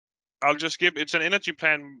I'll just give, it's an energy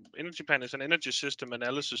plan. EnergyPLAN is an energy system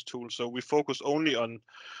analysis tool. So we focus only on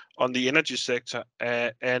the energy sector,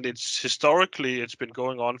 and it's been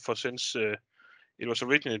going on for since it was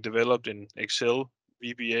originally developed in Excel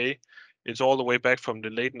VBA. It's all the way back from the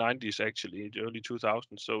late 90s, actually, the early 2000s.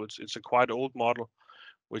 So it's a quite old model,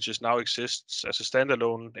 which is now exists as a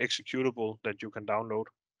standalone executable that you can download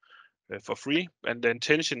for free. And the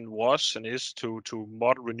intention was and is to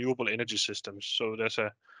model renewable energy systems. So there's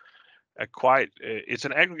it's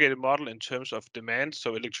an aggregated model in terms of demand.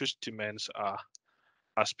 So electricity demands are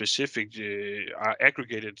specific, are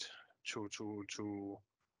aggregated to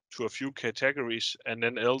a few categories, and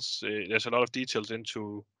then else there's a lot of details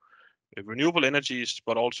into renewable energies,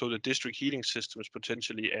 but also the district heating systems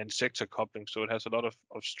potentially and sector coupling. So it has a lot of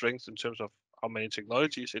strength in terms of how many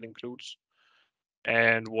technologies it includes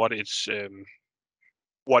and what it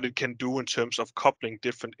can do in terms of coupling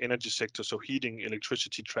different energy sectors, so heating,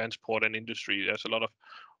 electricity, transport, and industry. There's a lot of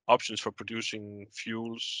options for producing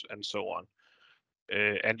fuels and so on,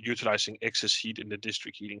 and utilizing excess heat in the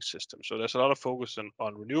district heating system. So there's a lot of focus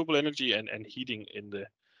on renewable energy and heating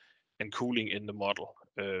and cooling in the model.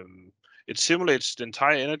 It simulates the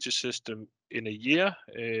entire energy system in a year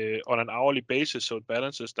on an hourly basis, so it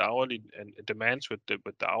balances the hourly and demands with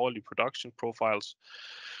the hourly production profiles.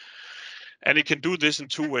 And it can do this in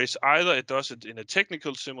two ways. Either it does it in a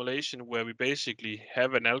technical simulation where we basically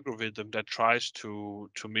have an algorithm that tries to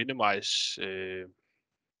minimize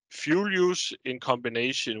fuel use in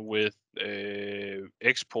combination with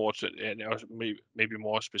exports and maybe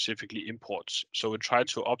more specifically imports. So we try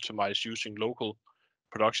to optimize using local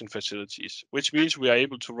production facilities, which means we are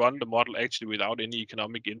able to run the model actually without any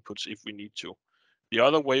economic inputs if we need to. The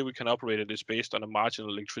other way we can operate it is based on a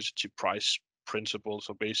marginal electricity price principle.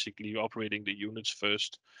 So basically operating the units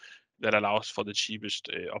first that allows for the cheapest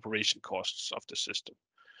operation costs of the system.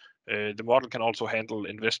 The model can also handle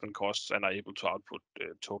investment costs and are able to output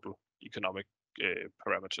total economic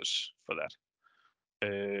parameters for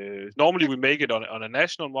that. Normally we make it on a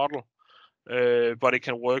national model, but it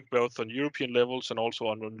can work both on European levels and also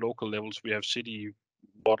on local levels. We have city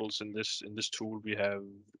models in this tool. We have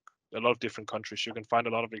a lot of different countries. You can find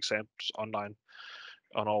a lot of examples online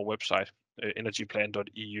on our website,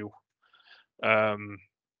 EnergyPLAN.eu.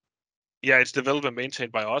 Yeah, it's developed and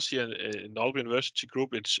maintained by us here in the Aalborg University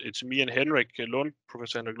group. It's me and Henrik Lund,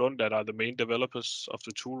 Professor Henrik Lund, that are the main developers of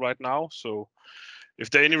the tool right now. So if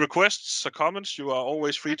there are any requests or comments, you are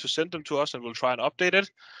always free to send them to us and we'll try and update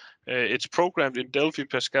it. It's programmed in Delphi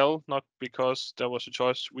Pascal, not because that was a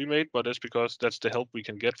choice we made, but it's because that's the help we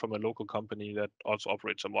can get from a local company that also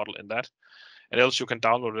operates a model in that. And else you can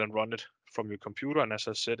download it and run it from your computer. And as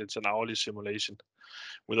I said, it's an hourly simulation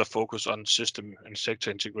with a focus on system and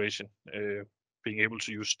sector integration, being able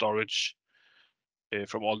to use storage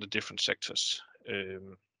from all the different sectors.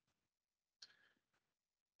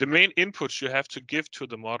 The main inputs you have to give to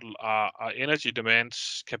the model are energy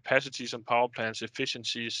demands, capacities and power plants,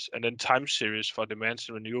 efficiencies, and then time series for demands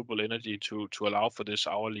in renewable energy to allow for this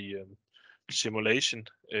hourly simulation.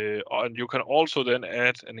 And you can also then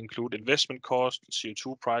add and include investment cost,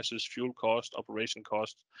 CO2 prices, fuel cost, operation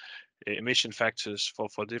cost, emission factors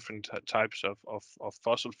for different types of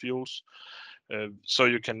fossil fuels. So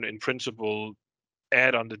you can, in principle,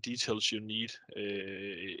 add on the details you need.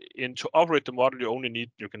 To operate the model, you only need,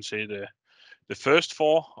 you can say, the first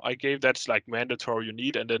four I gave. That's like mandatory you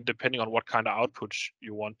need, and then depending on what kind of outputs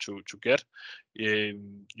you want to get,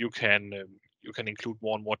 you can include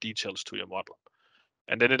more and more details to your model.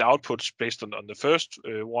 And then it outputs based on the first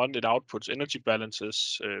one. It outputs energy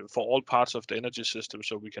balances for all parts of the energy system,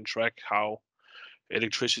 so we can track how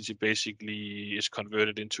electricity basically is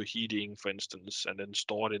converted into heating, for instance, and then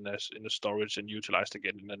stored in a storage and utilized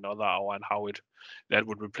again in another hour, and how that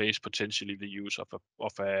would replace potentially the use of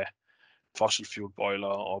a fossil fuel boiler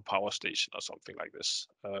or power station or something like this.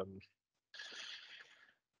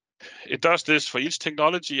 It does this for each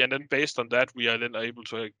technology, and then based on that, we are then able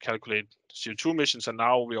to calculate CO2 emissions, and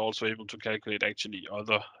now we're also able to calculate actually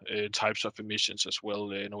other types of emissions as well,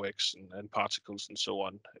 NOx and particles and so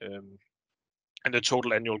on. And the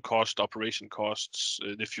total annual cost, operation costs,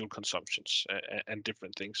 the fuel consumptions, and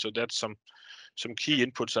different things. So that's some key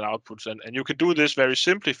inputs and outputs, and you can do this very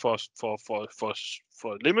simply for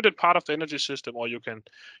a limited part of the energy system, or you can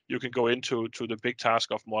go into the big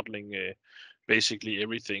task of modeling basically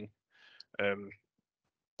everything.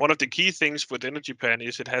 One of the key things with EnergyPLAN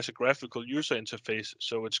is it has a graphical user interface,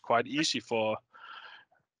 so it's quite easy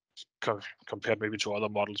compared maybe to other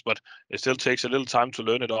models, but it still takes a little time to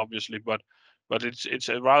learn it, obviously. But But it's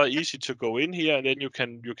rather easy to go in here, and then you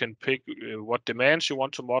can pick what demands you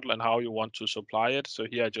want to model and how you want to supply it. So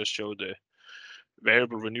here I just show the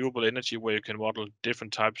variable renewable energy, where you can model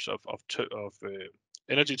different types of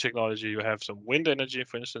energy technology. You have some wind energy,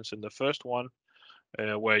 for instance, in the first one,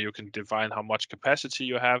 where you can define how much capacity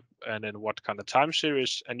you have and then what kind of time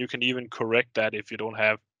series, and you can even correct that if you don't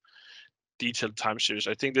have detailed time series.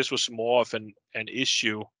 I think this was more of an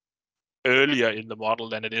issue earlier in the model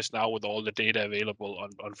than it is now with all the data available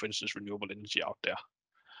on for instance, renewable energy out there.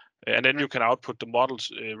 And then you can output the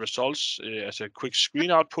model's results as a quick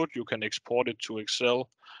screen output. You can export it to Excel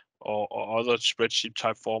or other spreadsheet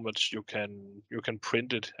type formats. You can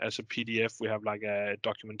print it as a PDF. We have like a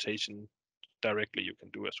documentation directly you can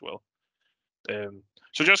do as well.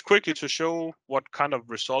 So just quickly to show what kind of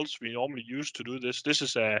results we normally use to do this. This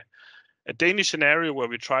is a Danish scenario where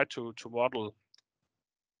we try to model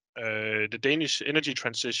the Danish energy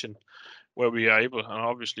transition, where we are able, and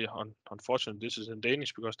obviously, unfortunately, this is in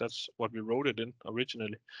Danish because that's what we wrote it in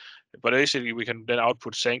originally. But basically, we can then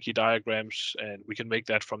output Sankey diagrams, and we can make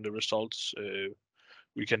that from the results.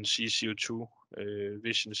 We can see CO2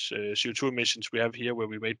 CO2 emissions we have here, where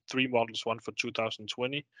we made 3 models, one for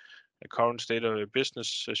 2020, a current state of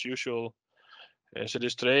business as usual, as it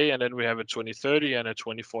is today, and then we have a 2030 and a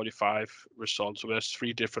 2045 result. So there's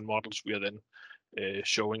 3 different models we are then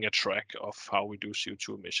showing a track of how we do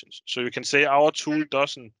CO2 emissions. So you can say our tool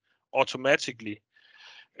doesn't automatically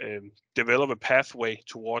develop a pathway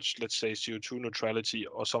towards, let's say, CO2 neutrality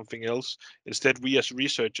or something else. Instead, we as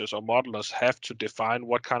researchers or modelers have to define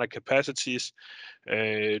what kind of capacities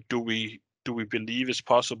do we believe is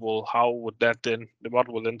possible. How would that then, the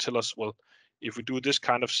model will then tell us, well, if we do this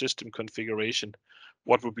kind of system configuration,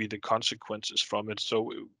 what would be the consequences from it?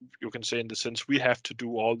 So you can say, in the sense, we have to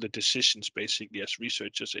do all the decisions basically as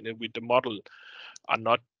researchers, and with the model are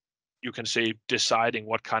not, you can say, deciding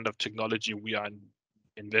what kind of technology we are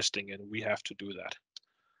investing in. We have to do that.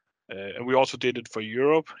 And we also did it for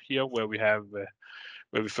Europe here, where we have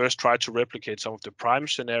where we first tried to replicate some of the prime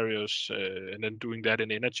scenarios, and then doing that in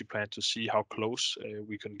EnergyPlan to see how close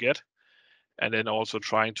we can get. And then also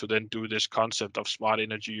trying to then do this concept of Smart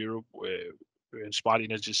Energy Europe, and Smart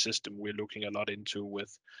Energy System we're looking a lot into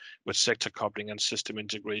with sector coupling and system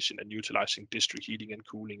integration and utilizing district heating and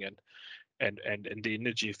cooling and the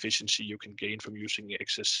energy efficiency you can gain from using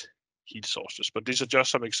excess heat sources. But these are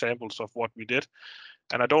just some examples of what we did.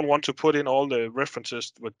 And I don't want to put in all the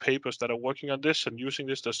references with papers that are working on this and using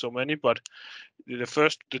this. There's so many, but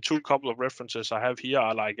the 2 couple of references I have here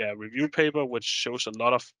are like a review paper, which shows a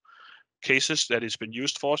lot of cases that it's been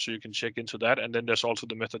used for, so you can check into that. And then there's also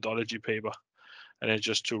the methodology paper, and then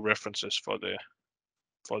just 2 references for the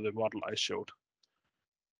model I showed.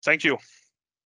 Thank you.